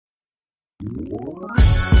Hey,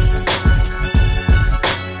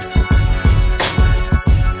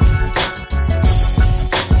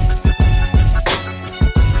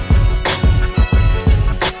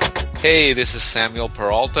 this is Samuel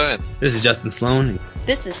Peralta. And this is Justin Sloan.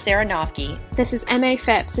 This is Sarah Nofke. This is M.A.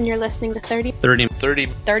 Phipps, and you're listening to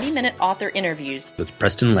 30 minute author interviews with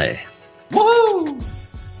Preston Lay. Woohoo!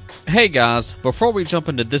 Hey guys, before we jump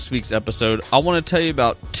into this week's episode, I want to tell you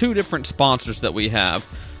about two different sponsors that we have.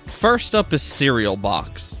 First up is Serial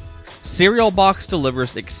Box. Serial Box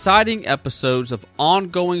delivers exciting episodes of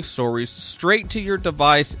ongoing stories straight to your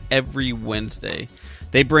device every Wednesday.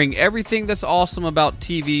 They bring everything that's awesome about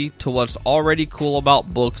TV to what's already cool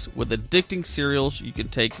about books with addicting serials you can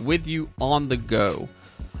take with you on the go.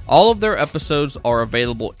 All of their episodes are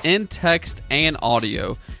available in text and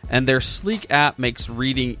audio, and their sleek app makes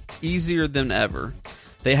reading easier than ever.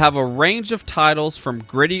 They have a range of titles from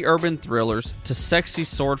gritty urban thrillers to sexy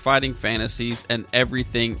sword-fighting fantasies and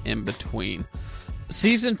everything in between.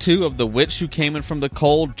 Season 2 of The Witch Who Came In From the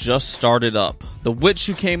Cold just started up. The Witch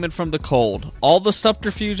Who Came In From the Cold. All the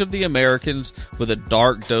subterfuge of the Americans with a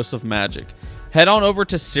dark dose of magic. Head on over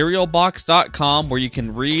to serialbox.com where you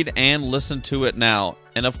can read and listen to it now.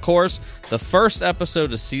 And of course, the first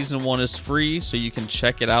episode of Season 1 is free, so you can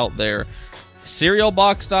check it out there.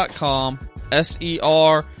 Serialbox.com,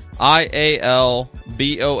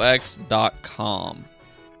 serialbox.com.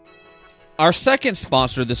 Our second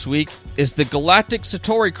sponsor this week is the Galactic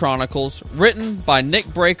Satori Chronicles, written by Nick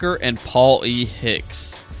Breaker and Paul E.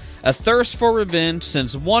 Hicks. A thirst for revenge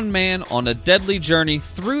sends one man on a deadly journey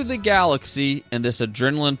through the galaxy in this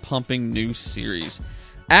adrenaline-pumping new series.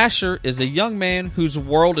 Asher is a young man whose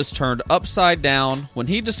world is turned upside down when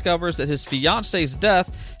he discovers that his fiance's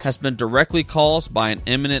death has been directly caused by an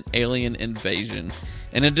imminent alien invasion.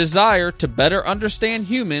 In a desire to better understand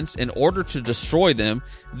humans in order to destroy them,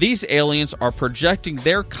 these aliens are projecting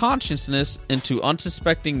their consciousness into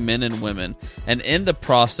unsuspecting men and women, and in the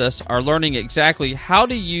process are learning exactly how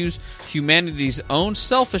to use humanity's own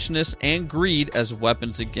selfishness and greed as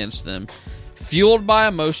weapons against them. Fueled by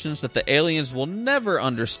emotions that the aliens will never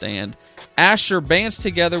understand, Asher bands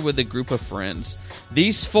together with a group of friends.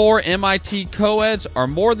 These 4 MIT co-eds are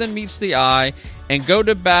more than meets the eye and go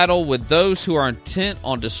to battle with those who are intent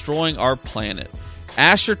on destroying our planet.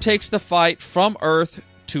 Asher takes the fight from Earth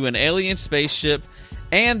to an alien spaceship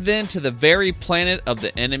and then to the very planet of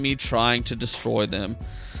the enemy trying to destroy them.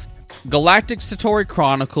 Galactic Satori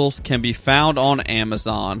Chronicles can be found on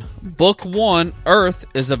Amazon. Book 1, Earth,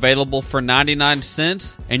 is available for 99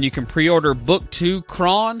 cents, and you can pre-order Book 2,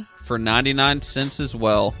 Kron, for 99 cents as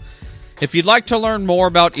well. If you'd like to learn more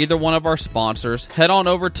about either one of our sponsors, head on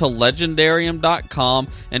over to Leigendarium.com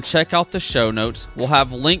and check out the show notes. We'll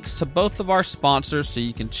have links to both of our sponsors so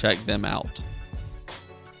you can check them out.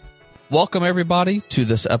 Welcome, everybody, to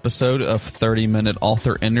this episode of 30-Minute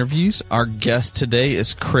Author Interviews. Our guest today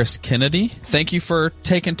is Chris Kennedy. Thank you for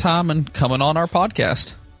taking time and coming on our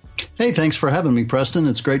podcast. Hey, thanks for having me, Preston.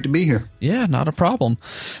 It's great to be here. Yeah, not a problem.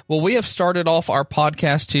 Well, we have started off our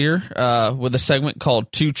podcast here with a segment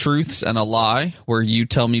called Two Truths and a Lie, where you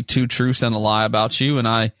tell me 2 truths and a lie about you, and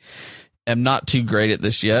I am not too great at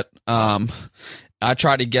this yet. I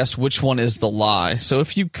try to guess which one is the lie. So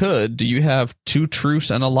if you could, do you have 2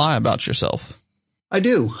 truths and a lie about yourself? I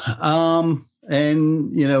do. I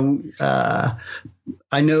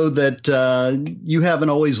know that you haven't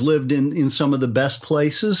always lived in some of the best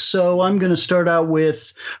places, so I'm going to start out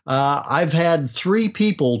with I've had 3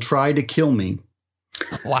 people try to kill me.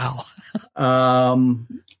 Wow.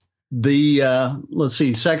 Let's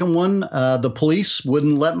see, second one, the police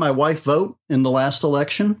wouldn't let my wife vote in the last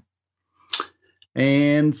election.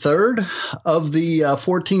 And third, of the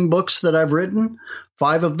 14 books that I've written,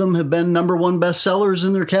 5 of them have been #1 bestsellers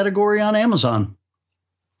in their category on Amazon.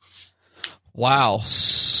 Wow.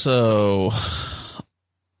 So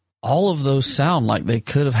all of those sound like they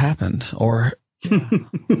could have happened. Or,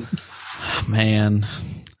 man,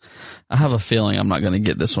 I have a feeling I'm not going to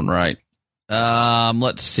get this one right.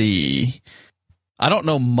 Let's see. I don't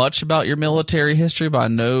know much about your military history, but I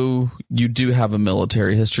know you do have a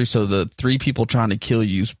military history. So the 3 people trying to kill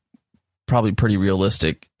you is probably pretty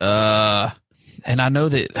realistic. And I know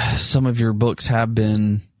that some of your books have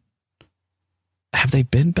they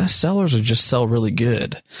been bestsellers or just sell really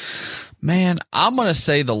good? Man, I'm going to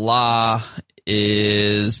say the lie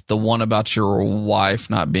is the one about your wife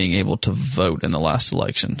not being able to vote in the last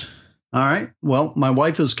election. All right. Well, my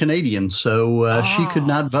wife is Canadian, so she could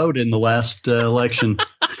not vote in the last election.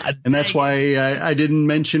 And that's why I didn't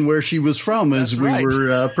mention where she was from as we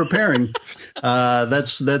were preparing.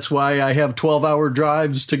 That's why I have 12-hour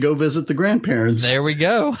drives to go visit the grandparents. There we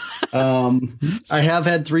go. I have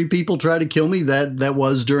had 3 people try to kill me. That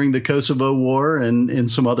was during the Kosovo War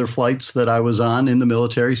and some other flights that I was on in the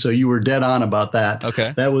military. So you were dead on about that.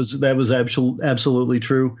 Okay. That was absolutely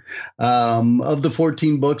true. Of the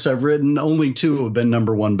 14 books I've written, only 2 have been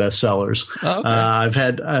 #1 bestsellers. Oh, okay.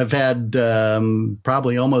 I've had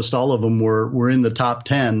probably almost all of them were in the top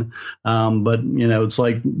 10. But it's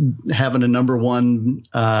like having a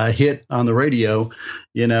 #1 hit on the radio.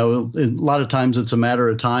 A lot of times it's a matter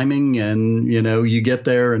of timing, and you get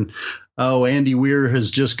there and Andy Weir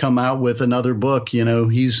has just come out with another book.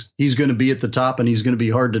 He's going to be at the top, and he's going to be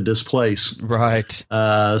hard to displace. Right.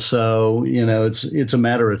 So it's a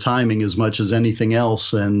matter of timing as much as anything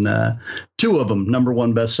else. And 2 of them,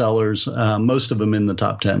 #1 bestsellers, most of them in the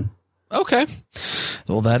top 10. Okay.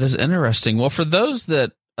 Well, that is interesting. Well, for those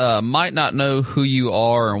that might not know who you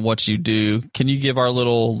are and what you do, can you give our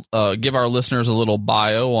listeners a little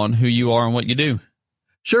bio on who you are and what you do?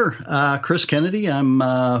 Sure. Chris Kennedy. I'm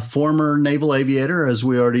a former naval aviator, as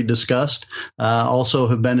we already discussed. Also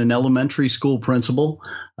have been an elementary school principal.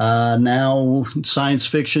 Now science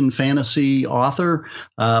fiction, fantasy author,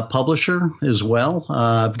 publisher as well.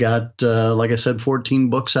 I've got, like I said, 14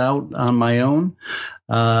 books out on my own.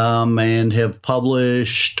 And have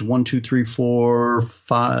published 1, 2, 3, 4,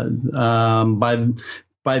 5,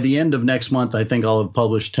 by the end of next month, I think I'll have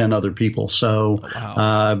published 10 other people. So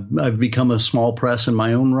I've become a small press in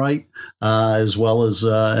my own right, as well as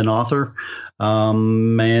an author,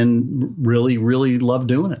 and really, really love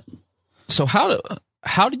doing it. So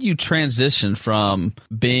how did you transition from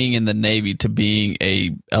being in the Navy to being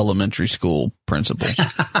a elementary school principal?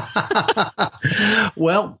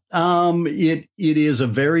 Well, it is a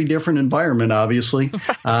very different environment, obviously.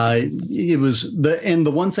 It was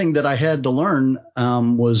the one thing that I had to learn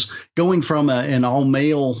was going from an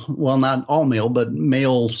all-male, well, not all-male, but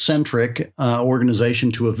male-centric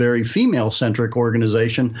organization to a very female-centric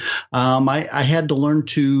organization. I had to learn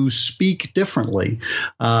to speak differently.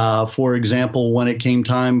 For example, when it came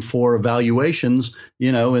time for evaluations,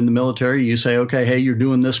 in the military, you say, okay, hey, you're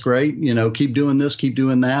doing this great. Keep doing this, keep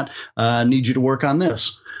doing that. I need you to work on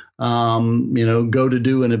this. Go to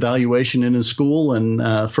do an evaluation in a school,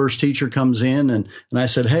 and first teacher comes in and I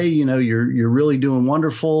said, hey, you're really doing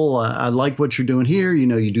wonderful. I like what you're doing here.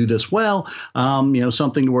 You do this well.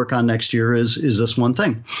 Something to work on next year is this one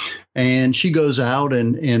thing. And she goes out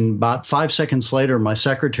and about 5 seconds later, my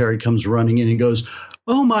secretary comes running in and goes,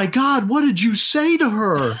 oh my God, what did you say to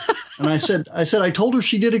her? And I said, I told her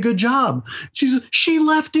she did a good job. She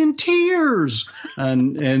left in tears.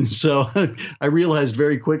 And so I realized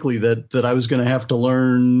very quickly that I was going to have to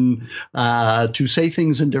learn to say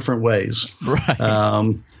things in different ways.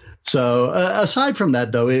 Right. So aside from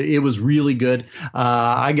that, though, it was really good.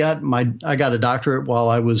 I got a doctorate while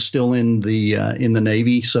I was still in the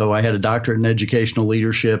Navy. So I had a doctorate in educational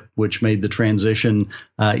leadership, which made the transition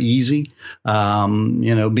easy.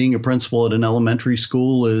 Being a principal at an elementary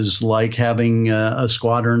school is like having a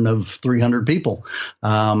squadron of 300 people.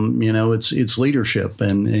 It's leadership,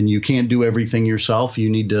 and you can't do everything yourself.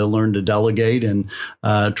 You need to learn to delegate and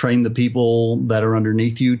train the people that are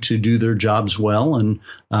underneath you to do their jobs well, and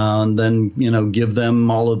then give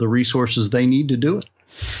them all of the resources they need to do it.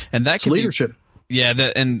 And that's leadership.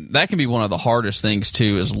 That can be one of the hardest things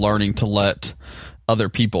too, is learning to let other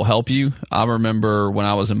people help you. I remember when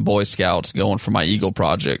I was in Boy Scouts going for my Eagle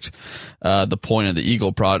Project, one of the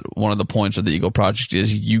points of the Eagle Project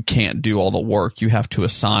is you can't do all the work. You have to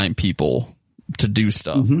assign people to do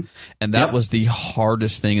stuff. Mm-hmm. And that was the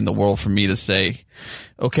hardest thing in the world for me to say,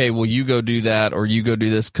 okay, well, you go do that or you go do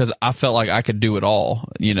this, because I felt like I could do it all.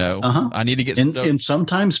 I need to get and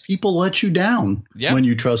sometimes people let you down when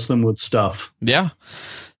you trust them with stuff. Yeah.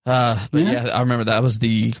 I remember that was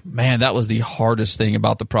the hardest thing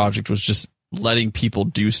about the project, was just letting people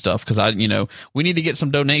do stuff. Cause we need to get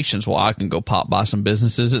some donations. Well, I can go pop by some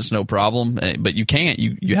businesses. It's no problem, but you can't,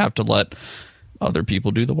 you have to let other people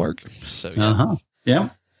do the work. So,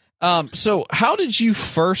 So how did you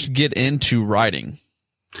first get into writing?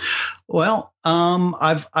 Well,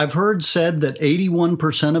 I've heard said that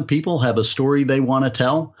 81% of people have a story they want to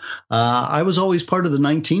tell. I was always part of the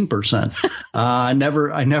 19%. I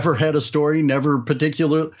never had a story. Never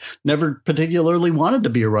particularly wanted to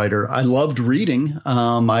be a writer. I loved reading.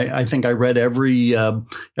 I think I read every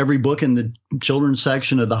book in the children's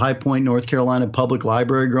section of the High Point, North Carolina Public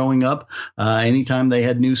Library growing up. Anytime they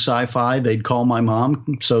had new sci-fi, they'd call my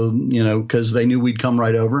mom. So, because they knew we'd come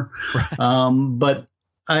right over. But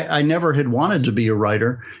I never had wanted to be a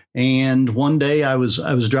writer. And one day I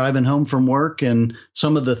was driving home from work, and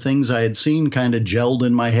some of the things I had seen kind of gelled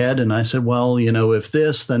in my head. And I said, well, if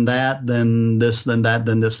this, then that, then this, then that,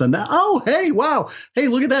 then this, then that. Oh, hey, wow. Hey,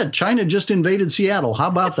 look at that. China just invaded Seattle. How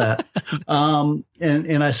about that?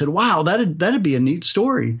 And I said, wow, that'd be a neat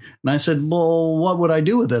story. And I said, well, what would I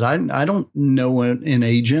do with it? I don't know an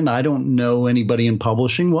agent. I don't know anybody in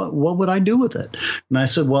publishing. What would I do with it? And I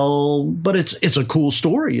said, well, but it's a cool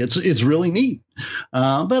story. It's really neat.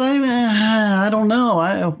 But I don't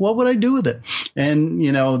know. What would I do with it? And,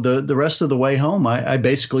 the rest of the way home, I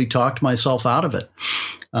basically talked myself out of it.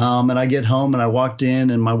 And I get home and I walked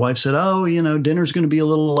in and my wife said, oh, dinner's going to be a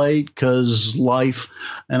little late because life.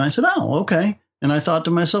 And I said, oh, okay. And I thought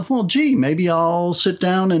to myself, well, gee, maybe I'll sit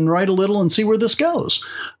down and write a little and see where this goes.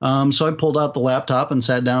 So I pulled out the laptop and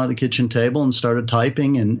sat down at the kitchen table and started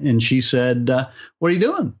typing. And she said, what are you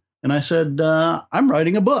doing? And I said, I'm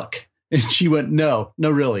writing a book. And she went, no,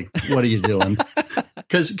 really. What are you doing?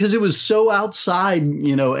 Because it was so outside,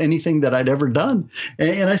 anything that I'd ever done.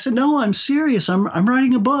 And I said, no, I'm serious. I'm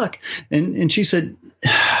writing a book. And she said,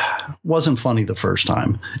 wasn't funny the first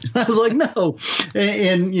time. And I was like, no.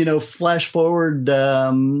 And flash forward,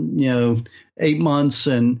 8 months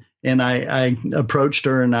and I approached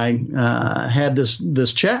her and I had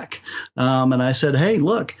this check. And I said, hey,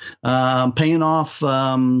 look, I'm paying off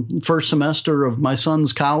first semester of my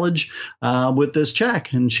son's college with this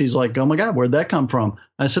check. And she's like, oh, my God, where'd that come from?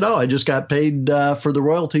 I said, oh, I just got paid for the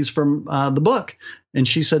royalties from the book. And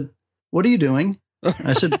she said, what are you doing?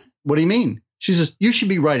 I said, what do you mean? She says, you should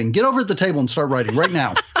be writing. Get over at the table and start writing right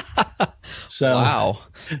now. So, wow.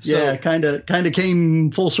 Yeah, kind of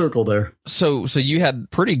came full circle there. So you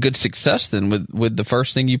had pretty good success then with the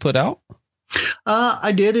first thing you put out?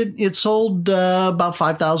 I did. It sold about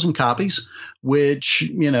 5,000 copies,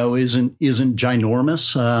 which, isn't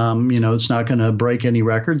ginormous. It's not going to break any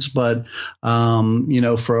records, but,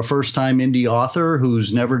 for a first time indie author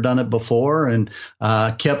who's never done it before and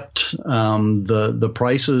kept the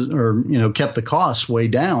prices or, kept the costs way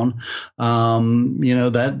down,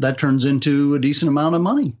 that turns into a decent amount of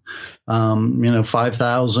money.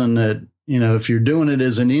 5,000 at, if you're doing it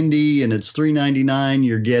as an indie and it's $3.99,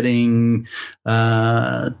 you're getting,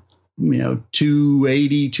 $280,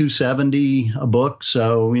 $270 a book.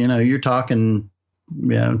 So, you're talking,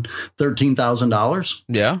 $13,000.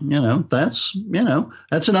 Yeah.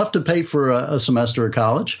 That's enough to pay for a semester of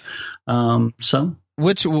college. So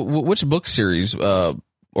which book series, or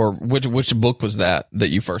which book was that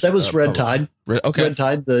you first? That was Red Tide. Okay. Red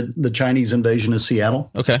Tide, the Chinese invasion of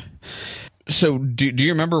Seattle. Okay. So do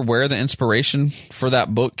you remember where the inspiration for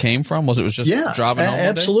that book came from? Was it just driving home?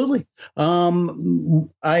 Absolutely.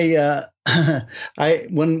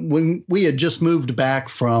 When we had just moved back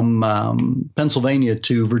from Pennsylvania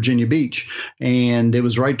to Virginia Beach, and it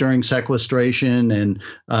was right during sequestration, and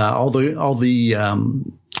all the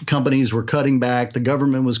companies were cutting back. The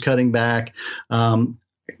government was cutting back.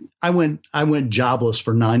 I went jobless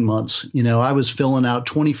for 9 months. I was filling out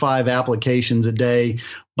 25 applications a day,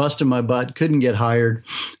 busting my butt, couldn't get hired.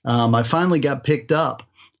 I finally got picked up,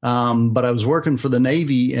 but I was working for the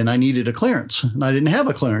Navy and I needed a clearance, and I didn't have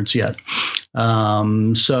a clearance yet.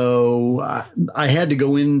 So I had to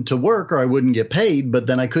go into work or I wouldn't get paid, but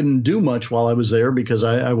then I couldn't do much while I was there because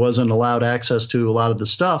I wasn't allowed access to a lot of the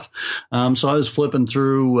stuff. So I was flipping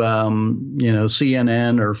through,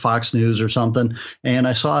 CNN or Fox News or something, and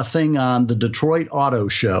I saw a thing on the Detroit Auto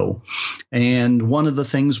Show. And one of the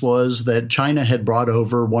things was that China had brought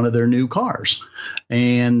over one of their new cars.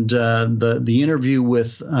 And the interview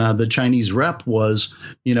with the Chinese rep was,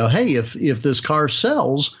 hey, if this car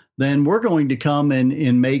sells, then we're going to come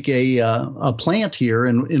and make a plant here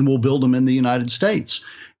and we'll build them in the United States.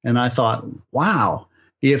 And I thought, wow,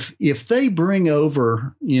 if they bring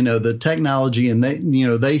over, the technology and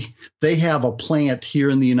they have a plant here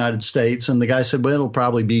in the United States, and the guy said, well, it'll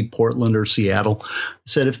probably be Portland or Seattle. I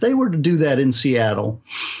said, if they were to do that in Seattle,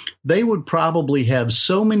 they would probably have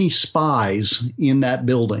so many spies in that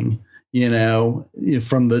building.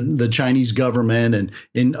 from the Chinese government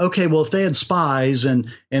and okay, well, if they had spies and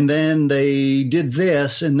then they did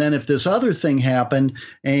this, and then if this other thing happened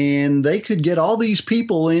and they could get all these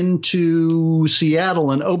people into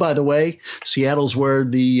Seattle, and oh, by the way, Seattle's where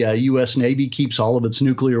the U.S. Navy keeps all of its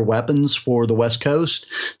nuclear weapons for the West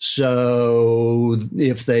Coast. So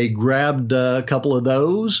if they grabbed a couple of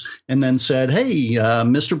those and then said, hey,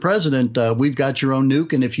 Mr. President, we've got your own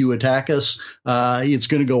nuke, and if you attack us, it's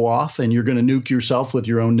going to go off and you're going to nuke yourself with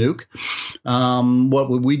your own nuke. What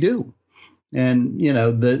would we do? And,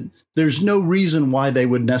 there's no reason why they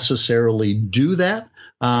would necessarily do that.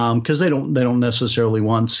 Because they don't necessarily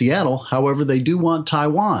want Seattle. However, they do want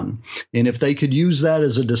Taiwan. And if they could use that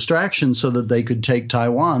as a distraction so that they could take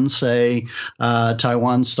Taiwan, say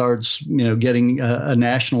Taiwan starts, getting a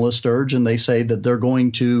nationalist urge, and they say that they're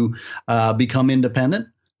going to become independent.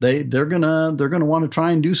 They're gonna want to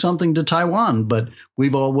try and do something to Taiwan, but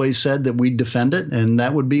we've always said that we'd defend it, and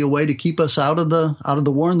that would be a way to keep us out of the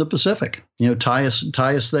war in the Pacific. Tie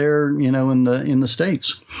us there, in the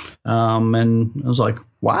States. And I was like,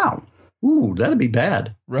 wow, ooh, that'd be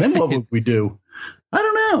bad. Right. Then what would we do? I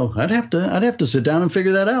don't know. I'd have to sit down and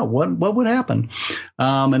figure that out. What would happen,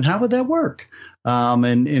 and how would that work?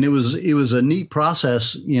 And it was a neat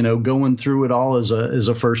process, going through it all as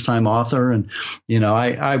a first time author. And,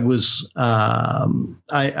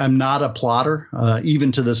 I'm not a plotter.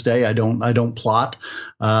 Even to this day, I don't plot.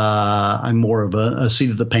 I'm more of a seat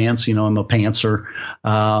of the pants, I'm a pantser.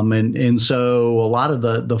 And so a lot of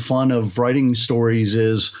the fun of writing stories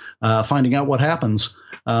is, finding out what happens,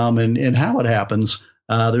 and how it happens.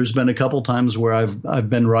 There's been a couple times where I've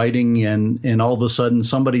been writing and all of a sudden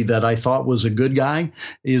somebody that I thought was a good guy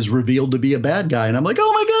is revealed to be a bad guy. And I'm like,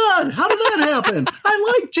 oh my God, how did that happen?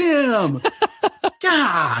 I liked him.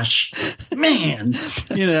 Gosh, man,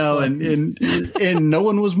 and no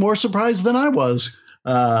one was more surprised than I was.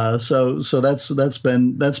 So that's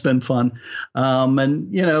been fun.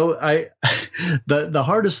 And the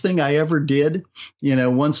hardest thing I ever did,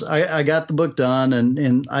 once I got the book done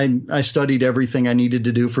and I studied everything I needed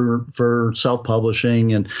to do for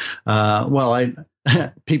self-publishing. And,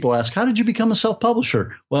 people ask, how did you become a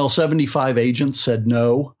self-publisher? Well, 75 agents said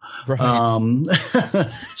no. Right.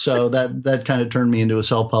 So that kind of turned me into a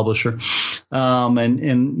self-publisher. So I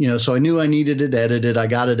knew I needed it edited. I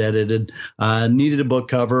got it edited. Needed a book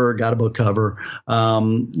cover, got a book cover.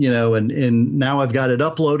 And now I've got it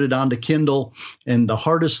uploaded onto Kindle. And the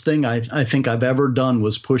hardest thing I think I've ever done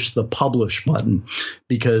was push the publish button,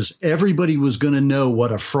 because everybody was going to know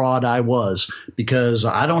what a fraud I was, because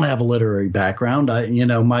I don't have a literary background.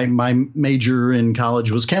 My major in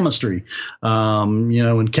college was chemistry,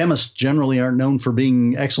 and chemists generally aren't known for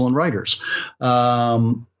being excellent writers.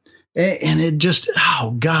 And it just,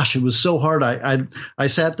 oh gosh, it was so hard. I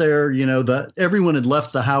sat there, everyone had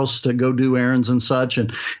left the house to go do errands and such.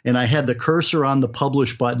 And I had the cursor on the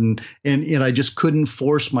publish button and I just couldn't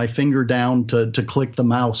force my finger down to click the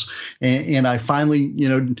mouse. And I finally,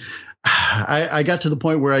 I got to the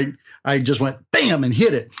point where I just went bam and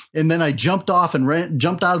hit it. And then I jumped out of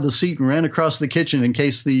the seat and ran across the kitchen in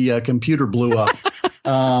case the computer blew up.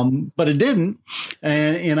 But it didn't.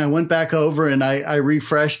 And I went back over and I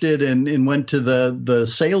refreshed it and went to the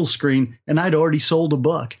sales screen, and I'd already sold a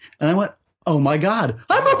book. And I went, oh my God,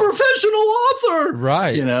 I'm a professional author.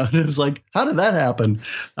 Right. It was like, how did that happen?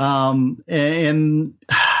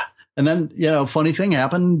 And then, funny thing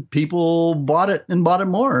happened. People bought it and bought it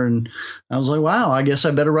more. And I was like, wow, I guess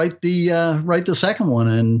I better write the second one.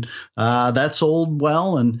 And that sold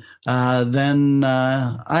well. And then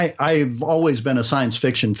I've always been a science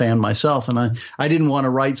fiction fan myself. And I didn't want to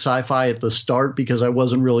write sci-fi at the start because I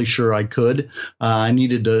wasn't really sure I could. I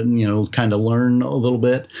needed to, kind of learn a little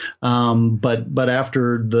bit. But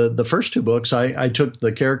after the first two books, I took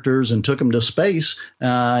the characters and took them to space,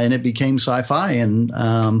 and it became sci-fi.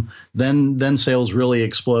 And then sales really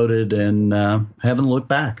exploded, and haven't looked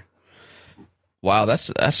back. Wow,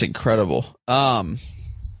 that's incredible.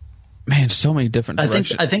 Man, so many different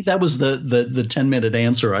directions. I think that was the 10-minute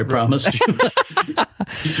answer I promised you.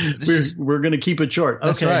 We're going to keep it short.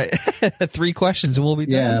 Okay. That's right. 3 questions and we'll be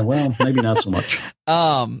done. Yeah, well, maybe not so much.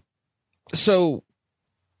 So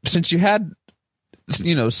since you had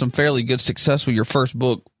some fairly good success with your first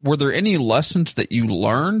book, were there any lessons that you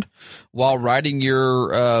learned while writing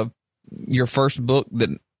your first book that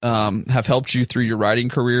have helped you through your writing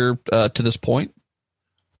career to this point?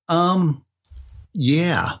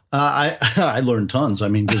 Yeah, I learned tons. I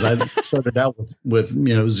mean, because I started out with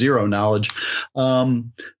zero knowledge.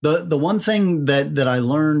 The one thing that I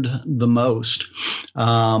learned the most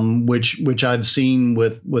which I've seen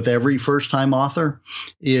with every first time author,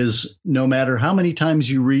 is no matter how many times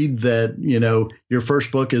you read that, your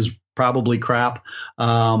first book is probably crap.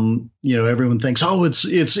 Everyone thinks, oh,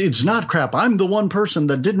 it's not crap. I'm the one person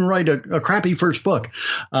that didn't write a crappy first book.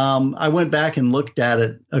 I went back and looked at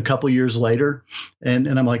it a couple years later, and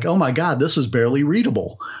I'm like, oh my God, this is barely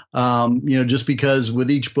readable. Just because with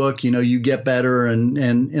each book, you get better,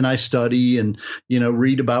 and I study and,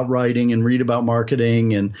 read about writing and read about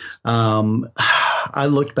marketing. And I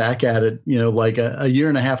looked back at it, like a year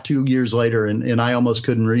and a half, 2 years later, and I almost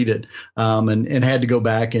couldn't read it, and had to go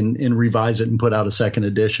back and revise it and put out a second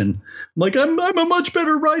edition. I'm like, I'm a much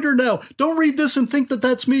better writer now. Don't read this and think that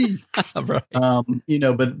that's me. Right.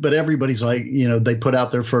 But everybody's like, they put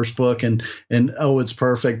out their first book and oh, it's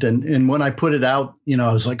perfect. And when I put it out,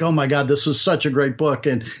 I was like, oh my God, this is such a great book,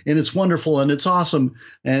 and it's wonderful and it's awesome.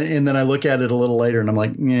 And then I look at it a little later and I'm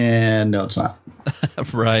like, yeah, no, it's not.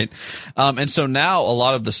 Right. And so now a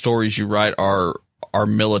lot of the stories you write are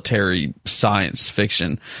military science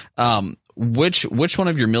fiction. Which one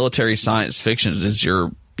of your military science fictions is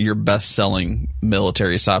your best-selling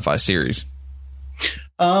military sci-fi series?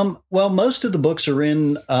 Well, most of the books are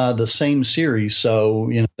in the same series, so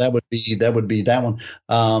that would be that one.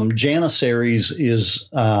 Janissaries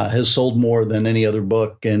has sold more than any other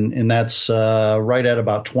book, and that's right at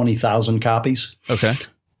about 20,000 copies. Okay.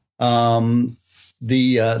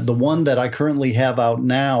 The one that I currently have out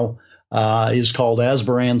now is called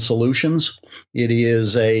Asbaran Solutions. It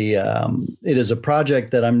is a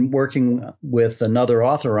project that I'm working with another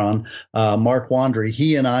author on, Mark Wandry.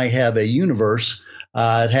 He and I have a universe.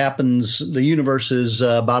 The universe is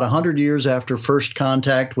about 100 years after first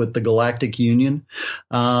contact with the Galactic Union.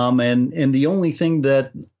 And the only thing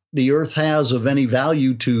that the Earth has of any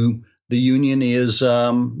value to the Union is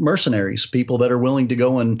mercenaries, people that are willing to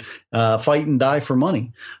go and fight and die for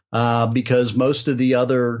money, because most of the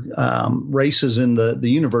other races in the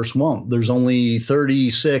universe won't. There's only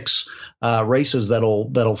 36 races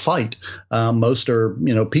that'll fight. Most are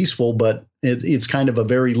peaceful, but it's kind of a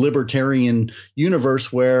very libertarian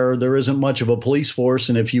universe where there isn't much of a police force,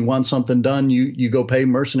 and if you want something done, you go pay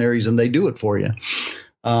mercenaries and they do it for you.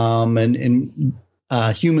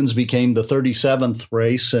 Humans became the 37th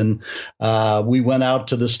race, and we went out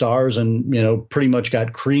to the stars and, pretty much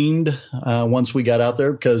got creamed once we got out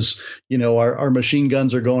there, because, our machine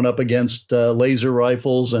guns are going up against laser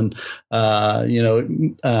rifles and,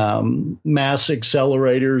 mass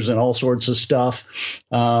accelerators and all sorts of stuff.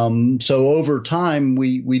 So over time,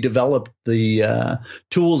 we developed the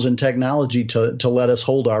tools and technology to let us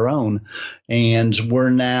hold our own. And we're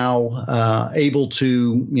now able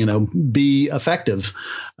to, be effective.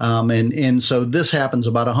 And so this happens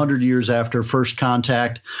about 100 years after first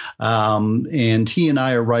contact. And he and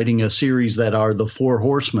I are writing a series that are the Four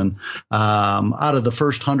Horsemen. Out of the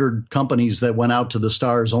first 100 companies that went out to the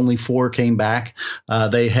stars, only 4 came back.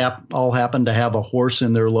 They all happened to have a horse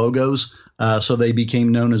in their logos. So they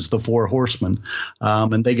became known as the Four Horsemen.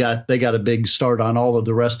 And they got a big start on all of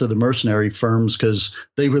the rest of the mercenary firms, because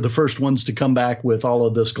they were the first ones to come back with all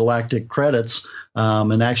of this galactic credits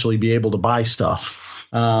and actually be able to buy stuff.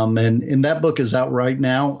 And that book is out right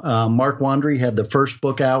now. Mark Wandry had the first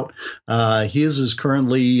book out. His is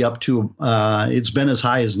currently up to it's been as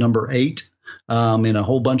high as number 8. In a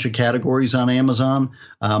whole bunch of categories on Amazon.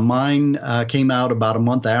 Mine came out about a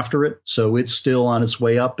month after it, so it's still on its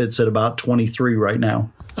way up. It's at about 23 right now.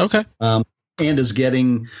 Okay. And is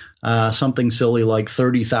getting something silly like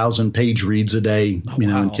 30,000 page reads a day,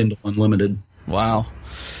 in Kindle Unlimited. Wow.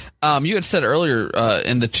 You had said earlier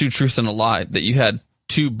in the Two Truths and a Lie that you had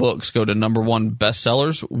 2 books go to number 1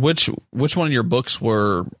 bestsellers. Which one of your books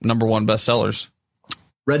were number 1 bestsellers?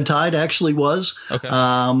 Red Tide actually was. Okay.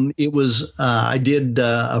 It was. I did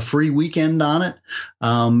a free weekend on it,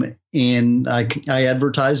 and I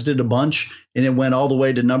advertised it a bunch, and it went all the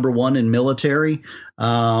way to number 1 in military.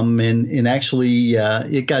 And actually,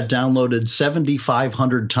 it got downloaded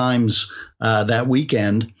 7,500 times that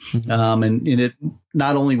weekend. Mm-hmm. And it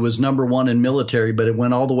not only was number 1 in military, but it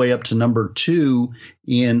went all the way up to number 2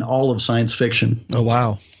 in all of science fiction. Oh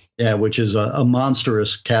wow. Yeah, which is a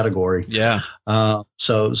monstrous category. Yeah.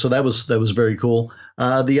 So that was very cool.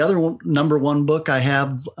 The other number 1 book I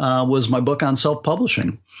have was my book on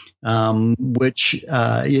self-publishing, which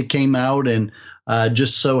it came out, and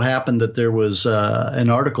just so happened that there was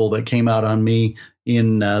an article that came out on me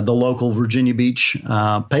in the local Virginia Beach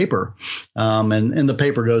paper. And the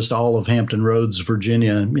paper goes to all of Hampton Roads,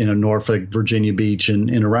 Virginia, Norfolk, Virginia Beach,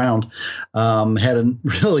 and around. Had a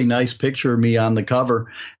really nice picture of me on the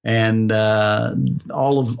cover, and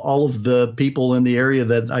all of the people in the area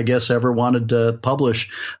that I guess ever wanted to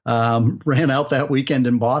publish ran out that weekend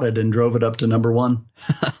and bought it and drove it up to #1.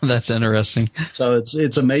 That's interesting. So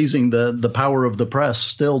it's amazing the power of the press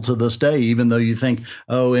still to this day, even though you think,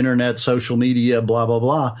 oh, internet, social media, blah, blah,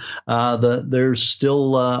 blah. There's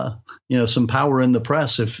still, some power in the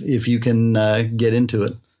press if you can get into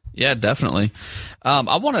it. Yeah, definitely.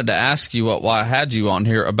 I wanted to ask you why I had you on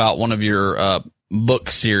here about one of your book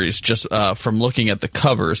series, just from looking at the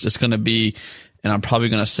covers. It's going to be, and I'm probably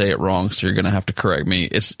going to say it wrong, so you're going to have to correct me.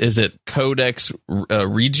 Is it Codex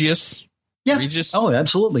Regius? Yeah. Regius? Oh,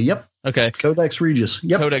 absolutely. Yep. Okay. Codex Regius.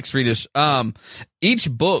 Yep. Codex Regius. Each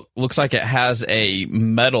book looks like it has a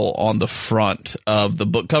medal on the front of the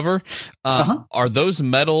book cover. Are those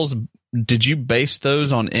medals, did you base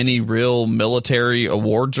those on any real military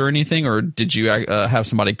awards or anything, or did you have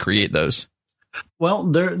somebody create those? Well,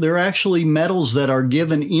 they're actually medals that are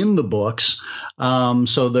given in the books,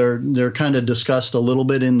 so they're kind of discussed a little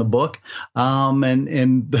bit in the book.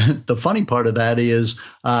 And the funny part of that is,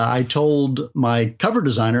 I told my cover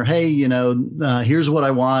designer, hey, here's what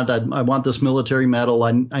I want. I want this military medal.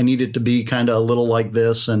 I need it to be kind of a little like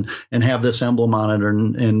this, and have this emblem on it,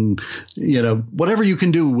 and whatever you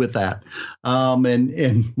can do with that.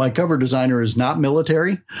 And my cover designer is not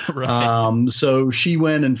military, right. So she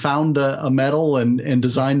went and found a medal and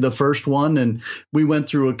designed the first one, and we went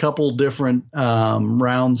through a couple different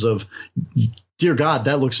rounds of, dear God,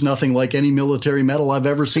 that looks nothing like any military medal I've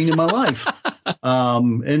ever seen in my life.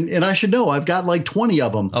 And I should know, I've got like 20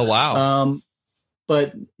 of them. Oh, wow.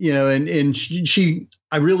 But, and she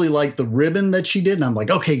I really liked the ribbon that she did. And I'm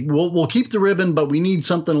like, okay, we'll keep the ribbon, but we need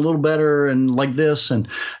something a little better and like this.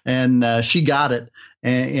 And she got it.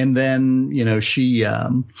 And then, she,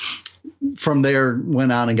 from there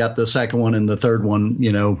went on and got the second one and the third one,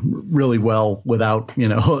 really well without,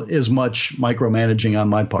 as much micromanaging on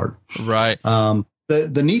my part. Right.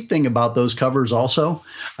 The neat thing about those covers also,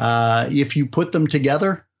 if you put them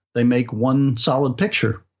together, they make one solid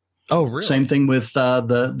picture. Oh, really? Same thing with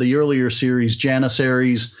the earlier series,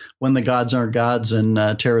 Janissaries, When the Gods Aren't Gods, and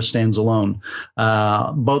Terra Stands Alone.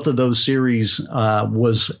 Both of those series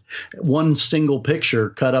was one single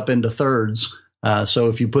picture cut up into thirds. So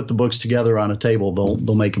if you put the books together on a table,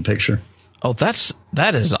 they'll make a picture. Oh,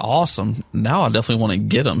 that is awesome. Now I definitely want to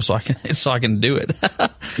get them so I can do it.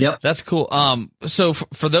 Yep. That's cool. So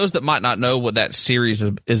for those that might not know what that series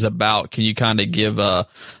is about, can you kind of give a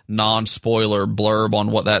non-spoiler blurb on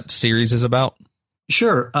what that series is about?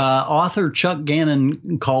 Sure. Author Chuck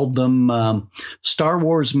Gannon called them Star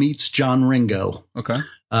Wars meets John Ringo. Okay.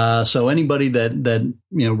 So anybody that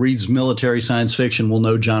reads military science fiction will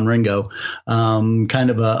know John Ringo, kind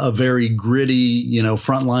of a very gritty,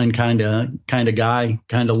 frontline kind of guy,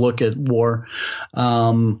 kind of look at war.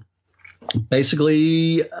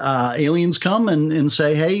 Basically, aliens come and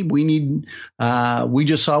say, hey, we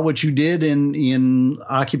just saw what you did in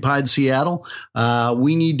occupied Seattle.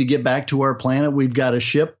 We need to get back to our planet. We've got a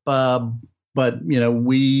ship, but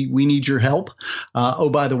we need your help. Oh,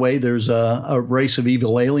 by the way, there's a race of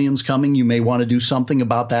evil aliens coming. You may want to do something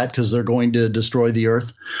about that because they're going to destroy the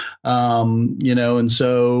Earth. And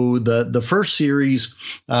so the first series,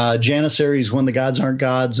 Janissaries, When the Gods Aren't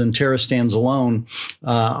Gods, and Terra Stands Alone,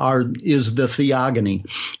 is the Theogony,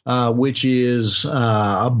 which is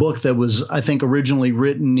a book that was, I think, originally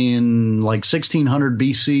written in like 1600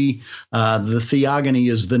 BC. The Theogony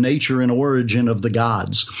is the nature and origin of the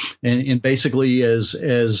gods, and basically, as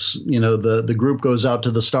the group goes out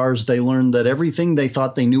to the stars, they learn that everything they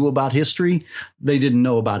thought they knew about history, they didn't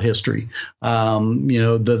know about history.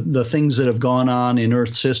 The things that have gone on in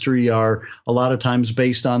Earth's history are a lot of times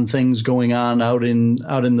based on things going on out in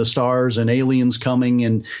the stars, and aliens coming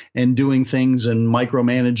and doing things and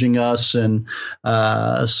micromanaging us. And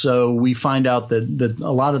so we find out that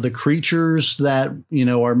a lot of the creatures that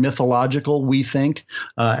are mythological, we think,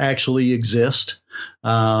 actually exist.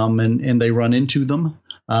 And they run into them.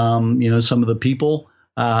 Some of the people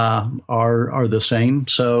are the same.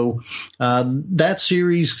 So that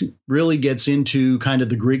series really gets into kind of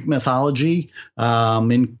the Greek mythology.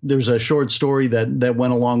 And there's a short story that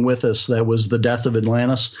went along with us that was The Death of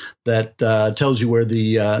Atlantis that tells you where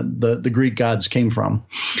the Greek gods came from.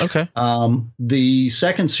 Okay. The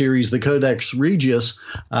second series, the Codex Regius,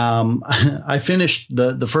 I finished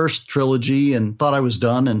the first trilogy and thought I was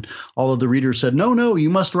done, and all of the readers said, no, you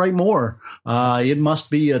must write more. It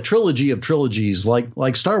must be a trilogy of trilogies, like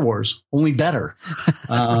like Star Wars, only better.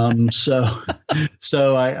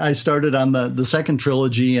 So I started on the second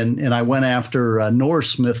trilogy, and I went after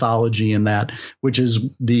Norse mythology in that, which is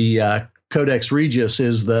the Codex Regius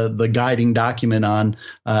is the guiding document on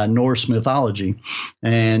Norse mythology,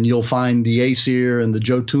 and you'll find the Aesir and the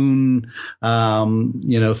Jotun,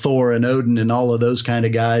 Thor and Odin and all of those kind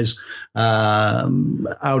of guys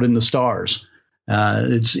out in the stars.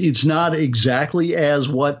 It's not exactly as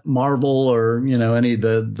what Marvel or any of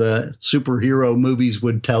the superhero movies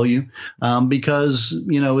would tell you, because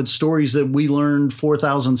it's stories that we learned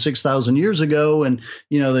 4,000, 6,000 years ago, and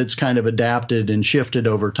that's kind of adapted and shifted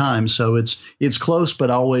over time. So it's close, but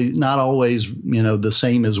not always the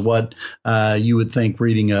same as what you would think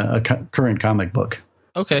reading a current comic book.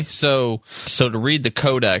 Okay, so to read the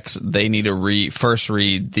Codex, they need to first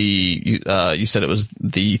read the you said it was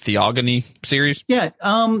the Theogony series? Yeah,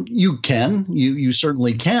 you can. You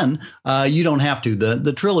certainly can. You don't have to.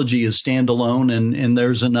 The trilogy is standalone, and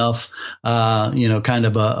there's enough kind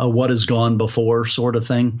of a what has gone before sort of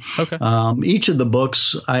thing. Okay. Each of the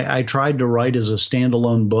books I tried to write as a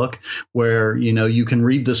standalone book where you can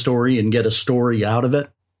read the story and get a story out of it.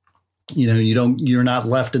 You're not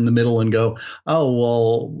left in the middle and go, oh,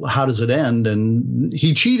 well, how does it end? And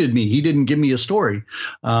he cheated me. He didn't give me a story.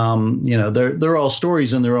 They're all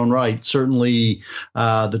stories in their own right. Certainly,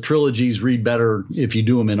 the trilogies read better if you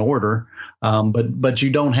do them in order. But you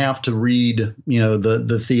don't have to read,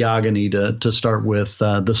 the Theogony to start with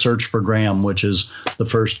The Search for Graham, which is the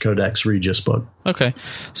first Codex Regius book. Okay.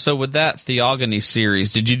 So with that Theogony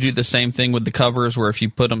series, did you do the same thing with the covers where if you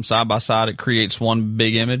put them side by side, it creates one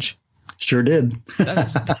big image? Sure did.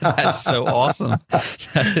 That's so awesome.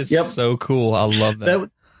 That is so cool. I love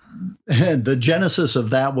that. The genesis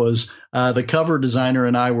of that was the cover designer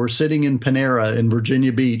and I were sitting in Panera in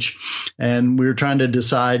Virginia Beach, and we were trying to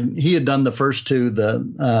decide. He had done the first two,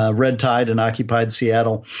 the Red Tide and Occupied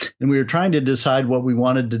Seattle, and we were trying to decide what we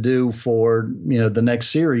wanted to do for the next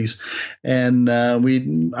series. And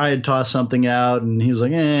I had tossed something out, and he was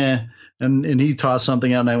like, eh. And he tossed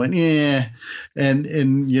something out, and I went, yeah.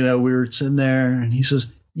 And we were sitting there, and he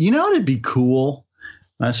says, it'd be cool.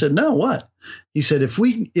 And I said, no, what? He said, if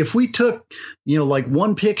we took, like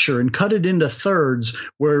one picture and cut it into thirds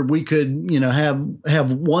where we could, have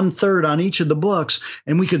 1/3 on each of the books,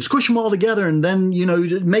 and we could squish them all together and then,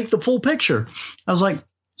 make the full picture. I was like,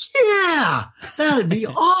 yeah, that'd be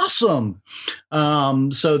awesome.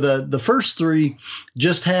 So the first three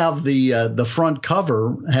just have the front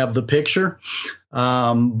cover, have the picture.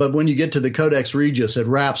 But when you get to the Codex Regius, it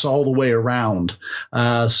wraps all the way around.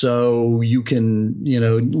 So you can,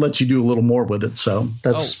 lets you do a little more with it. So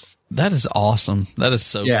that is awesome. That is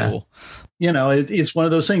so cool. It's one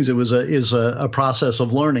of those things. It was a process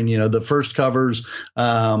of learning. The first covers,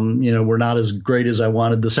 were not as great as I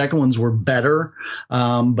wanted. The second ones were better.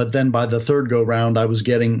 But then by the third go round, I was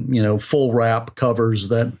getting, full wrap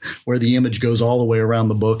covers where the image goes all the way around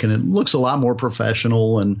the book, and it looks a lot more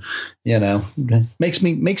professional, and, makes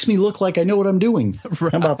me look like I know what I'm doing.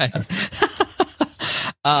 Right. How about that?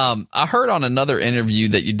 I heard on another interview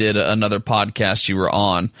that you did, another podcast you were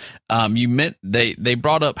on, you meant they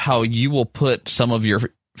brought up how you will put some of your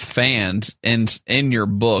fans in your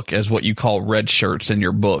book as what you call red shirts in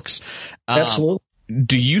your books. Absolutely.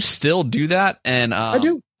 Do you still do that? And I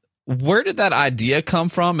do. Where did that idea come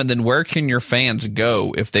from? And then where can your fans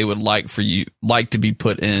go if they would like to be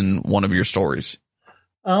put in one of your stories?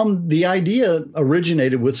 The idea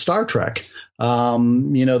originated with Star Trek.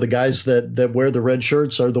 The guys that wear the red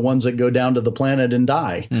shirts are the ones that go down to the planet and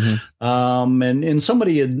die. Mm-hmm. And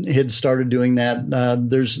somebody had started doing that.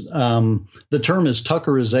 There's the term is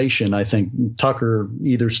Tuckerization. I think Tucker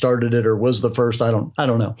either started it or was the first. I don't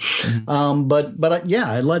know. Mm-hmm. But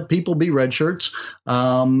I let people be red shirts.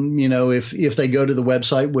 If they go to the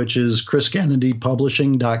website, which is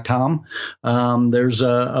chriskennedypublishing.com, there's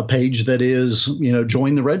a page that is,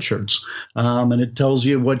 join the red shirts. And it tells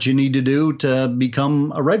you what you need to do to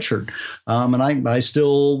become a red shirt. And I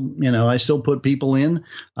still put people in.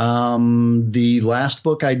 The last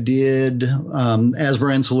book I did,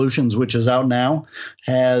 Asbaran Solutions, which is out now,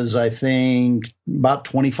 has, I think, about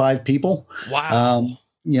 25 people. Wow.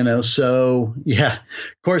 So yeah,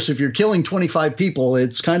 of course, if you're killing 25 people,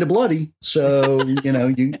 it's kind of bloody. So,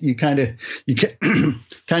 you kind of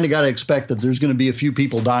got to expect that there's going to be a few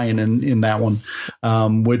people dying in that one,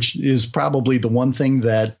 which is probably the one thing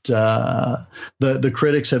that the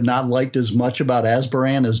critics have not liked as much about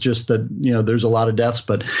Asbaran, is just that, there's a lot of deaths,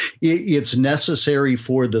 but it's necessary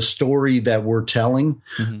for the story that we're telling,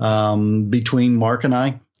 between Mark and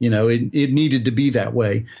I. it needed to be that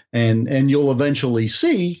way. And you'll eventually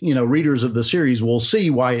see, readers of the series will see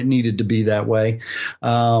why it needed to be that way.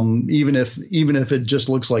 Even if it just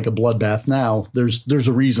looks like a bloodbath now, there's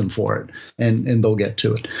a reason for it, and they'll get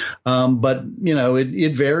to it. But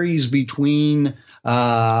it varies between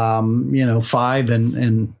 5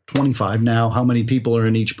 and 25 now, how many people are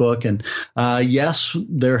in each book. And yes,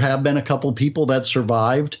 there have been a couple people that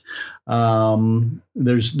survived.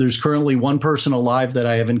 There's currently one person alive that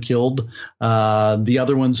I haven't killed. The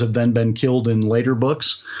other ones have then been killed in later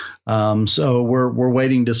books. So we're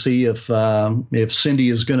waiting to see if Cindy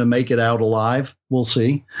is going to make it out alive. We'll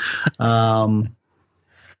see. The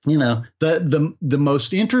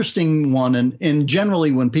most interesting one, and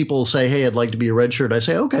generally when people say, hey, I'd like to be a red shirt, I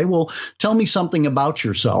say, okay, well, tell me something about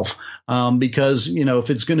yourself. Because, if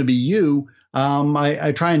it's going to be you,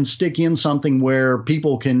 I try and stick in something where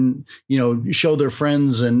people can, show their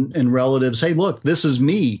friends and relatives, hey, look, this is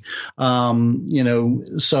me.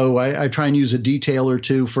 So I try and use a detail or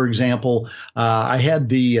two. For example, I had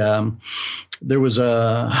there was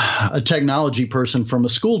a technology person from a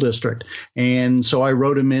school district. And so I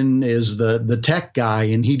wrote him in as the tech guy,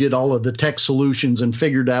 and he did all of the tech solutions and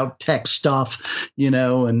figured out tech stuff,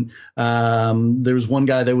 and there was one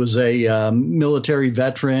guy that was a military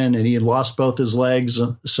veteran, and he had lost both his legs.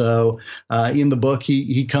 So in the book,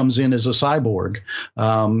 he comes in as a cyborg.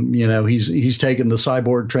 He's taken the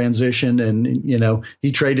cyborg transition, and,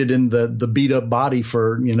 he traded in the beat up body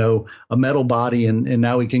for, a metal body, and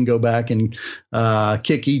now he can go back and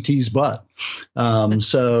kick ET's butt.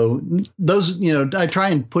 So those, I try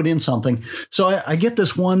and put in something. So I get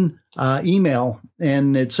this one email,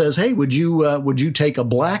 and it says, hey, would you take a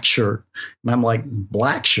black shirt? And I'm like,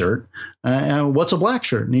 black shirt? And what's a black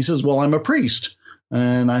shirt? And he says, well, I'm a priest.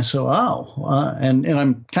 And I said, and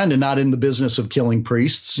I'm kind of not in the business of killing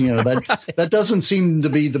priests. That doesn't seem to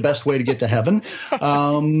be the best way to get to heaven.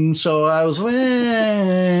 So I was,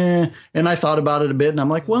 and I thought about it a bit, and I'm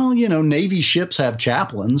like, well, Navy ships have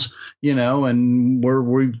chaplains, and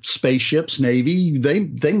we're spaceships, Navy,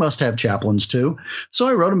 they must have chaplains too. So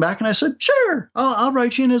I wrote him back and I said, sure, I'll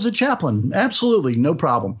write you in as a chaplain. Absolutely. No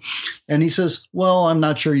problem. And he says, well, I'm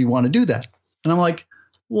not sure you want to do that. And I'm like,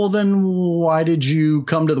 well, then why did you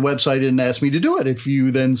come to the website and ask me to do it if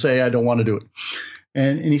you then say I don't want to do it?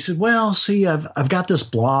 And he said, well, see, I've got this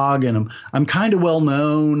blog, and I'm kind of well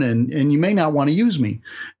known, and you may not want to use me.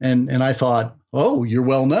 And I thought, oh, you're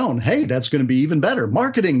well known. Hey, that's going to be even better.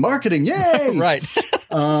 Marketing, yay! Right.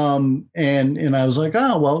 And I was like,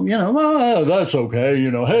 oh, well, that's okay.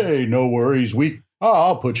 Hey, no worries.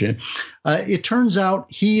 I'll put you in. It turns out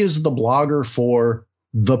he is the blogger for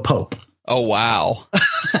the Pope. Oh, wow.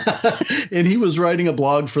 And he was writing a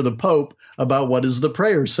blog for the Pope about what does the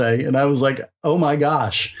prayer say. And I was like, oh, my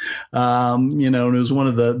gosh. And it was one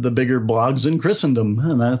of the bigger blogs in Christendom.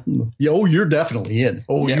 And you're definitely in.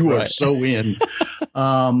 Oh, yeah, you are so in.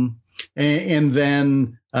 And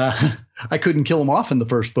then I couldn't kill him off in the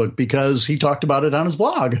first book because he talked about it on his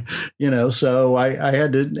blog, so I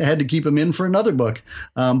had to keep him in for another book.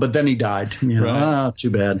 But then he died, too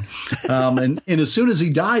bad. And as soon as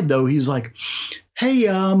he died, though, he was like, hey,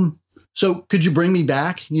 so could you bring me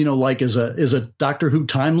back, like as a Doctor Who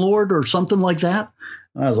Time Lord or something like that?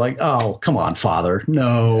 And I was like, oh, come on, Father.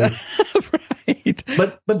 No. Right.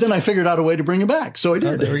 But then I figured out a way to bring him back. So I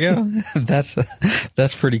did. There we go.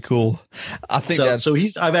 That's pretty cool. I think so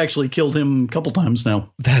I've actually killed him a couple times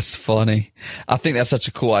now. That's funny. I think that's such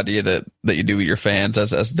a cool idea that you do with your fans.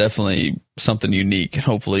 That's definitely something unique. And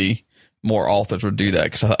hopefully more authors would do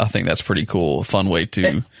that, because I think that's pretty cool. Fun way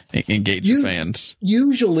to engage your fans.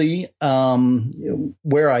 Usually,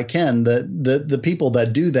 where I can, the people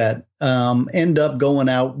that do that end up going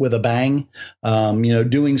out with a bang,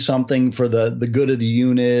 doing something for the good of the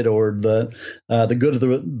unit or the good of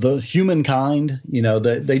the humankind.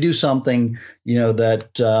 They do something,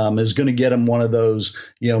 that is going to get them one of those,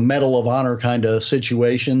 Medal of Honor kind of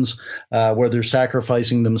situations where they're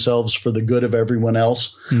sacrificing themselves for the good of everyone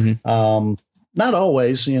else. Mm-hmm. Not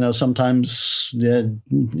always, sometimes,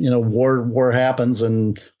 war happens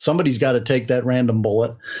and somebody's got to take that random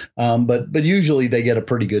bullet. But usually they get a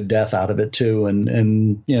pretty good death out of it too.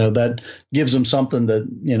 And that gives them something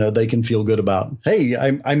that, they can feel good about. Hey,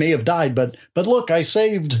 I may have died, but look, I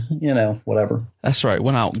saved, whatever. That's right.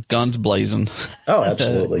 Went out guns blazing. Oh,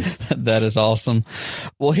 absolutely. That is awesome.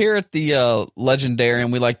 Well, here at the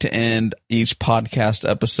Leigendarium, we like to end each podcast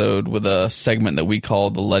episode with a segment that we call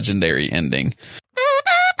the legendary ending.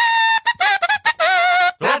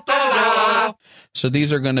 So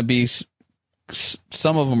these are going to be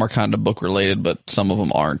some of them are kind of book related, but some of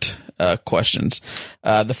them aren't. Questions.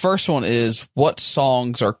 The first one is, what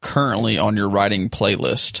songs are currently on your writing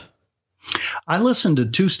playlist? I listen to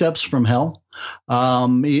Two Steps from Hell.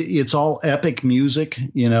 It's all epic music,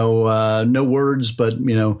 no words, but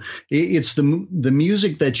it's the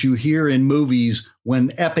music that you hear in movies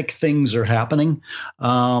when epic things are happening.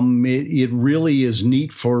 It really is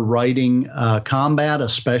neat for writing combat,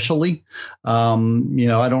 especially. I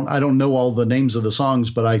don't know all the names of the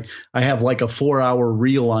songs, but I have like a 4-hour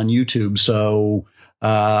reel on YouTube, so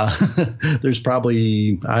there's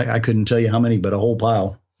probably I couldn't tell you how many, but a whole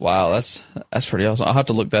pile. Wow, that's pretty awesome. I'll have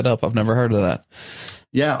to look that up. I've never heard of that.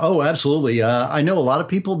 Yeah. Oh, absolutely. I know a lot of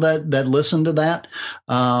people that listen to that,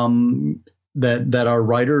 that are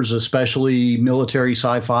writers, especially military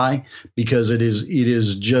sci-fi, because it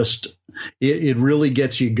really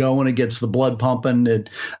gets you going. It gets the blood pumping. It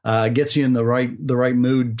gets you in the right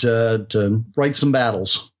mood to write some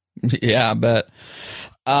battles. Yeah, I bet.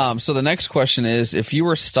 So the next question is, if you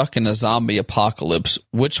were stuck in a zombie apocalypse,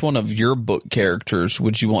 which one of your book characters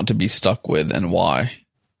would you want to be stuck with, and why?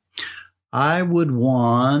 I would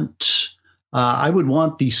want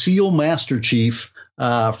the SEAL Master Chief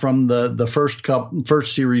from the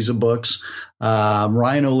first series of books,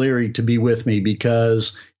 Ryan O'Leary, to be with me,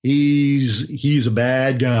 because he's a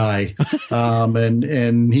bad guy,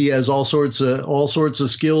 and he has all sorts of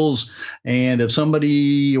skills. And if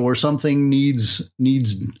somebody or something needs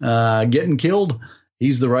getting killed,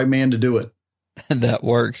 he's the right man to do it. That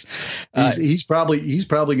works. He's probably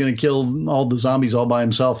going to kill all the zombies all by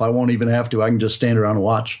himself. I won't even have to. I can just stand around and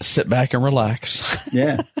watch. Sit back and relax.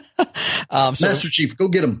 Yeah. Master Chief, go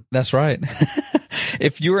get him. That's right.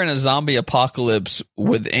 If you were in a zombie apocalypse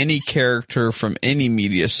with any character from any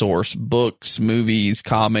media source, books, movies,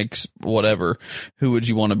 comics, whatever, who would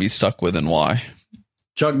you want to be stuck with, and why?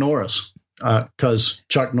 Chuck Norris. Because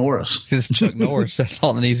Chuck Norris. Because Chuck Norris. That's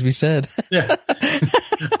all that needs to be said. Yeah.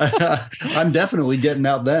 I'm definitely getting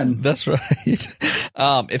out then. That's right.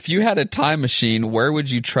 If you had a time machine, where would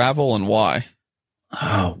you travel and why?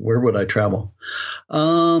 Oh, where would I travel?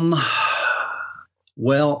 I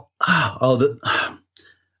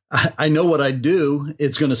know what I'd do.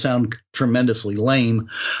 It's going to sound tremendously lame.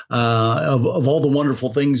 Of all the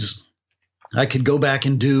wonderful things I could go back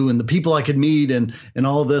and do, and the people I could meet, and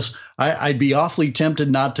all of this, I'd be awfully tempted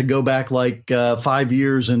not to go back like 5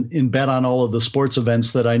 years and bet on all of the sports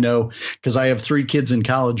events that I know, because I have 3 kids in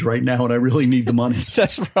college right now, and I really need the money.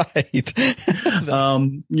 That's right.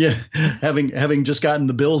 Yeah, having just gotten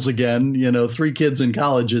the bills again, 3 kids in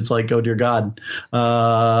college, it's like, oh dear God,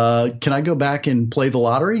 can I go back and play the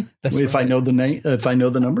lottery if I know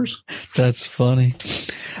the numbers? That's funny.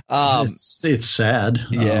 It's sad.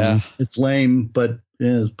 Yeah, it's lame, but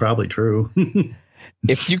it's probably true.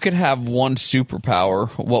 If you could have one superpower,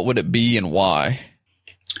 what would it be and why?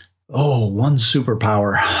 Oh, one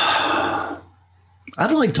superpower. I'd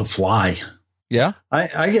like to fly. Yeah.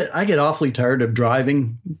 I get awfully tired of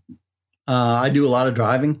driving. I do a lot of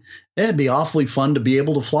driving. It'd be awfully fun to be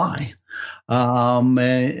able to fly. And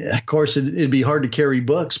of course, it'd be hard to carry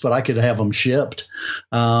books, but I could have them shipped.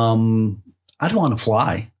 I'd want to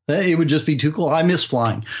fly. It would just be too cool. I miss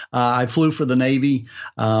flying. I flew for the Navy.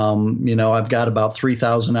 I've got about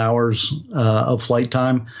 3,000 hours of flight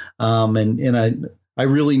time, and I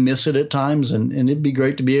really miss it at times. And it'd be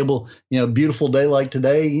great to be able, beautiful day like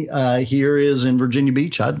today here is in Virginia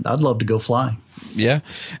Beach. I'd love to go fly. Yeah.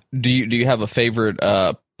 Do you have a favorite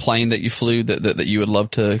plane that you flew that you would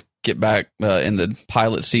love to get back in the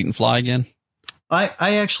pilot seat and fly again?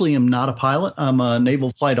 I actually am not a pilot. I'm a naval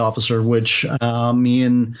flight officer, which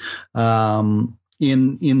in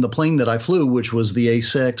the plane that I flew, which was the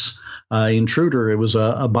A6 Intruder, it was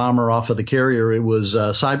a bomber off of the carrier. It was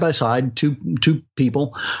side by side, two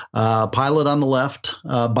people, pilot on the left,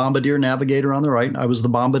 bombardier navigator on the right. I was the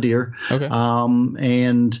bombardier. Okay.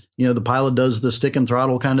 And the pilot does the stick and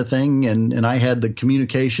throttle kind of thing, and I had the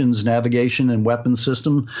communications, navigation, and weapons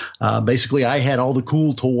system. Basically, I had all the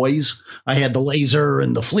cool toys. I had the laser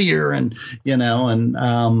and the FLIR, and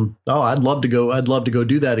I'd love to go. I'd love to go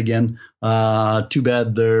do that again. Too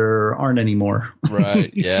bad there aren't any more.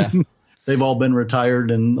 Right. Yeah. They've all been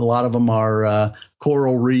retired, and a lot of them are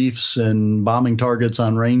coral reefs and bombing targets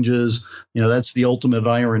on ranges. That's the ultimate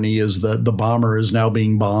irony, is that the bomber is now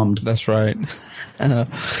being bombed. That's right.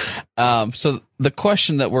 So the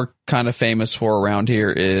question that we're kind of famous for around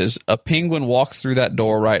here is, a penguin walks through that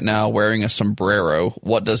door right now wearing a sombrero.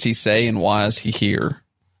 What does he say, and why is he here?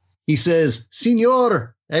 He says,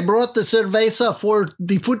 "Senor, I brought the cerveza for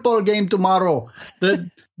the football game tomorrow.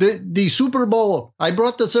 The the Super Bowl. I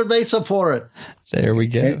brought the cerveza for it. There we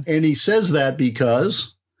go. And he says that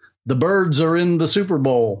because the birds are in the Super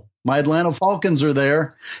Bowl. My Atlanta Falcons are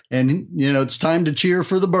there, and it's time to cheer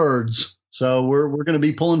for the birds. So we're going to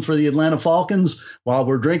be pulling for the Atlanta Falcons while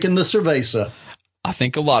we're drinking the cerveza. I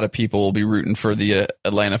think a lot of people will be rooting for the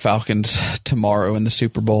Atlanta Falcons tomorrow in the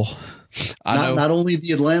Super Bowl. Not only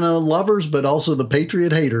the Atlanta lovers, but also the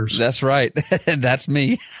Patriot haters. That's right. That's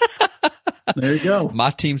me. There you go.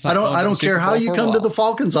 My team's not I don't care how you come to the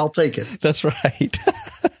Falcons. I'll take it. That's right.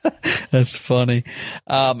 That's funny.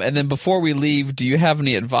 And then before we leave, do you have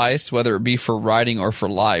any advice, whether it be for writing or for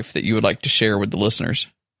life, that you would like to share with the listeners?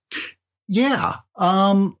 Yeah.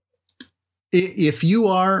 If you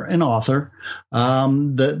are an author,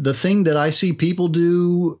 the thing that I see people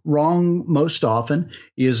do wrong most often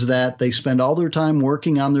is that they spend all their time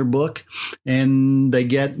working on their book, and they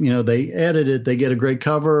get, they edit it, they get a great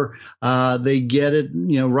cover, they get it,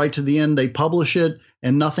 right to the end, they publish it,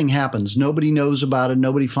 and nothing happens. Nobody knows about it.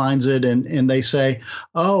 Nobody finds it. And they say,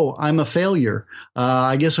 oh, I'm a failure.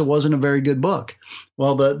 I guess it wasn't a very good book.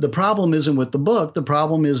 Well, the problem isn't with the book. The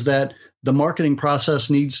problem is that the marketing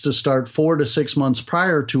process needs to start 4 to 6 months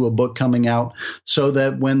prior to a book coming out, so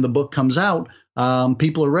that when the book comes out,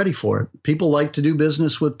 people are ready for it. People like to do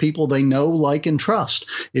business with people they know, like, and trust.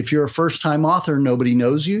 If you're a first-time author, nobody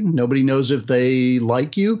knows you. Nobody knows if they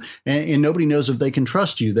like you, and nobody knows if they can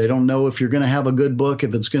trust you. They don't know if you're going to have a good book,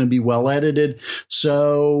 if it's going to be well edited.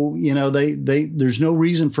 So, there's no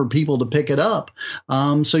reason for people to pick it up.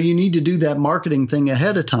 So you need to do that marketing thing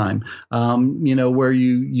ahead of time, where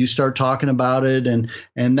you start talking about it, and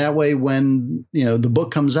that way when, the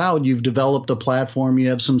book comes out, you've developed a platform, you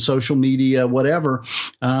have some social media, whatever,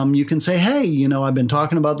 you can say, hey, I've been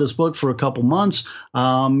talking about this book for a couple months.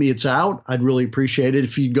 It's out. I'd really appreciate it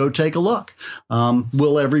if you'd go take a look.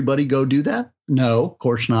 Will everybody go do that? No, of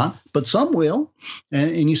course not. But some will.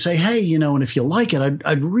 And you say, hey, and if you like it,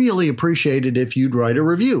 I'd really appreciate it if you'd write a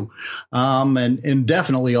review. And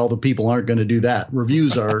definitely all the people aren't going to do that.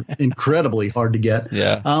 Reviews are incredibly hard to get.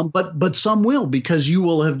 Yeah. But some will, because you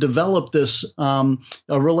will have developed this a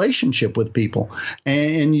relationship with people.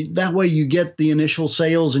 And that way you get the initial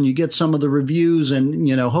sales and you get some of the reviews, and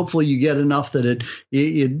hopefully you get enough that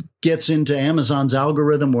it gets into Amazon's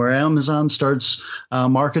algorithm, where Amazon starts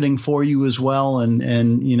marketing for you as well,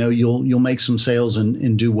 and you'll make some sales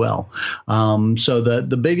and do well. So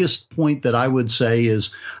the biggest point that I would say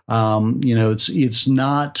is, it's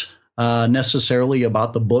not necessarily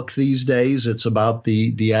about the book these days. It's about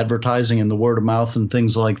the advertising and the word of mouth and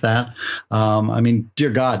things like that.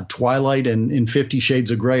 Dear God, Twilight and 50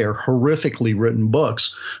 Shades of Grey are horrifically written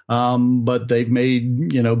books, but they've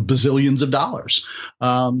made, bazillions of dollars.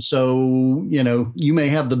 So, you may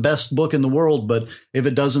have the best book in the world, but if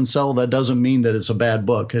it doesn't sell, that doesn't mean that it's a bad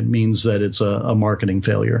book. It means that it's a marketing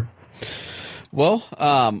failure. Well,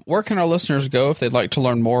 where can our listeners go if they'd like to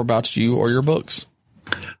learn more about you or your books?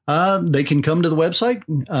 They can come to the website,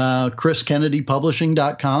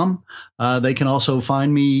 chriskennedypublishing.com. They can also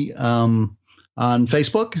find me on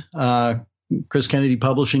Facebook,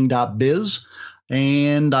 chriskennedypublishing.biz.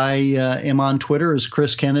 And I am on Twitter as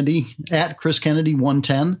Chris Kennedy, at Chris Kennedy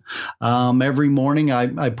 110. Every morning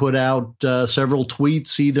I put out several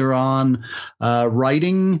tweets, either on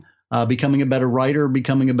writing, becoming a better writer,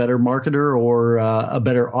 becoming a better marketer, or a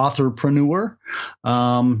better authorpreneur.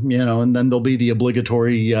 And then there'll be the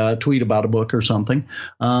obligatory tweet about a book or something.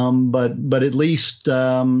 But at least,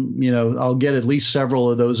 I'll get at least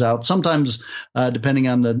several of those out. Sometimes, depending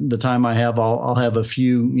on the time I have, I'll have a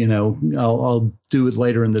few, I'll do it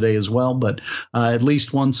later in the day as well. But at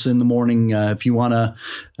least once in the morning, if you want to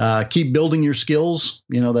keep building your skills,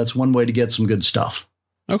 that's one way to get some good stuff.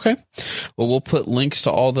 Okay. Well, we'll put links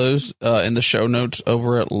to all those in the show notes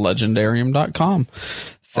over at Leigendarium.com.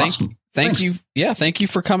 Awesome. Thank you. Yeah. Thank you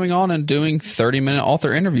for coming on and doing 30-minute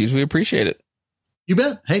author interviews. We appreciate it. You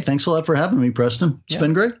bet. Hey, thanks a lot for having me, Preston. It's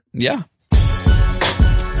been great. Yeah.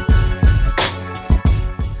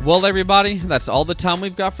 Well, everybody, that's all the time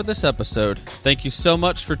we've got for this episode. Thank you so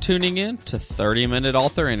much for tuning in to 30-Minute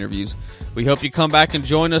Author Interviews. We hope you come back and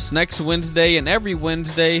join us next Wednesday and every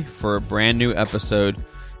Wednesday for a brand new episode.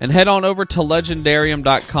 And head on over to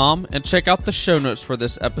Leigendarium.com and check out the show notes for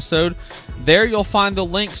this episode. There you'll find the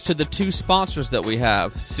links to the two sponsors that we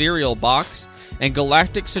have, Cereal Box and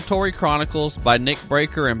Galactic Satori Chronicles by Nick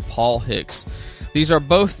Breaker and Paul Hicks. These are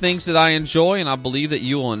both things that I enjoy, and I believe that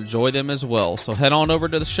you will enjoy them as well. So head on over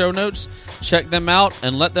to the show notes, check them out,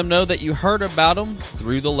 and let them know that you heard about them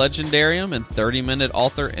through the Leigendarium and 30-Minute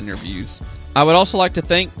Author Interviews. I would also like to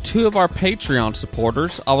thank two of our Patreon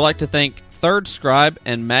supporters. I would like to thank Third Scribe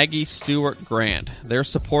and Maggie Stewart Grant. They're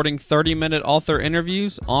supporting 30-minute author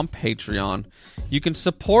interviews on Patreon. You can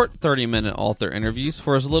support 30-minute author interviews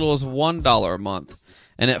for as little as $1 a month.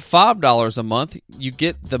 And at $5 a month, you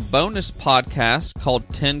get the bonus podcast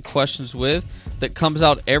called 10 Questions With that comes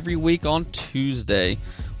out every week on Tuesday.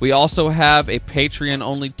 We also have a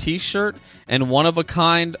Patreon-only t-shirt and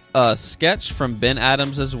one-of-a-kind sketch from Ben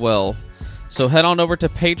Adams as well. So head on over to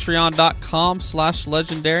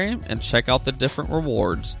patreon.com/legendarium and check out the different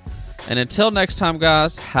rewards. And until next time,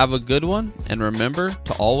 guys, have a good one, and remember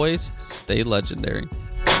to always stay legendary.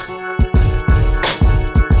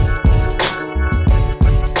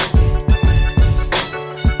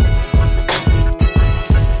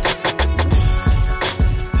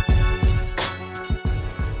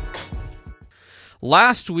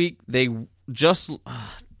 Last week, they just...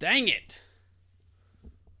 dang it!